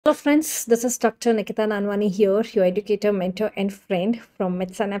Hello friends, this is Dr. Nikita Nanwani here, your educator, mentor and friend from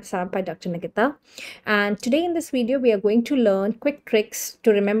Medsynapse app by Dr. Nikita. And today in this video, we are going to learn quick tricks to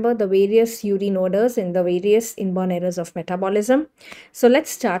remember the various urine odors in the various inborn errors of metabolism. So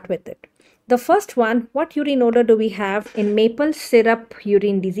let's start with it. The first one, what urine odor do we have in maple syrup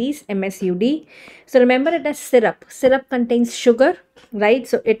urine disease, MSUD? So remember it as syrup. Syrup contains sugar, right?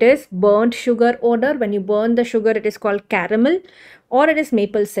 So it is burnt sugar odor. When you burn the sugar, it is called caramel or it is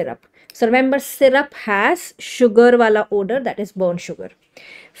maple syrup. So remember, syrup has sugar wala odor, that is burnt sugar.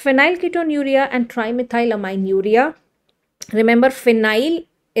 Phenylketonuria and trimethylamine. Remember, phenyl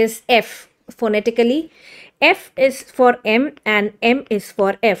is F phonetically. F is for M and M is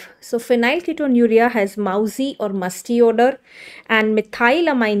for F. So phenylketonuria has mousy or musty odor and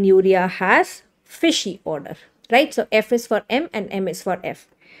methylamine has fishy odor, right? So F is for M and M is for F.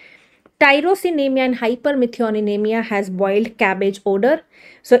 Tyrosinemia and hypermethionemia has boiled cabbage odor.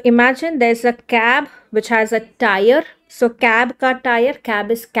 So imagine there's a cab which has a tire. So cab ka tire,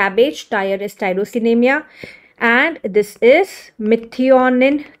 cab is cabbage, tire is tyrosinemia, and this is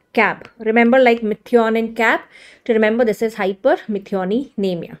methionine cab. Remember, like methionine cab, to remember this is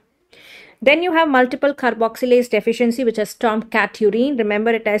hypermethionemia. Then you have multiple carboxylase deficiency, which is tomcat urine. Remember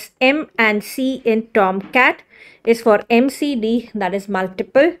it as M and C in tomcat is for MCD, that is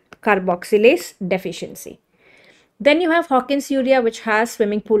multiple carboxylase deficiency. Then you have Hawkinsuria, which has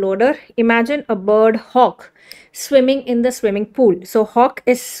swimming pool odor. Imagine a bird hawk swimming in the swimming pool. So hawk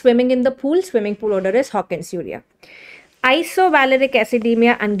is swimming in the pool, swimming pool odor is Hawkinsuria. Isovaleric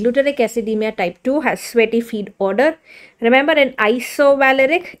acidemia and glutaric acidemia type 2 has sweaty feet odor. Remember, in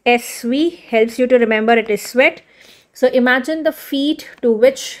isovaleric, SV helps you to remember it is sweat. So imagine the feet to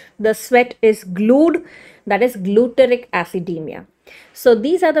which the sweat is glued, that is glutaric acidemia. So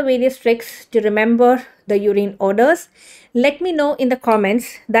these are the various tricks to remember the urine odors. Let me know in the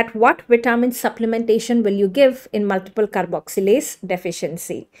comments that what vitamin supplementation will you give in multiple carboxylase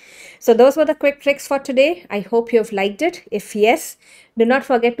deficiency. So those were the quick tricks for today. I hope you have liked it. If yes, do not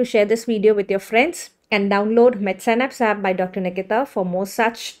forget to share this video with your friends and download Medsynapse app by Dr. Nikita for more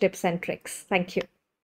such tips and tricks. Thank you.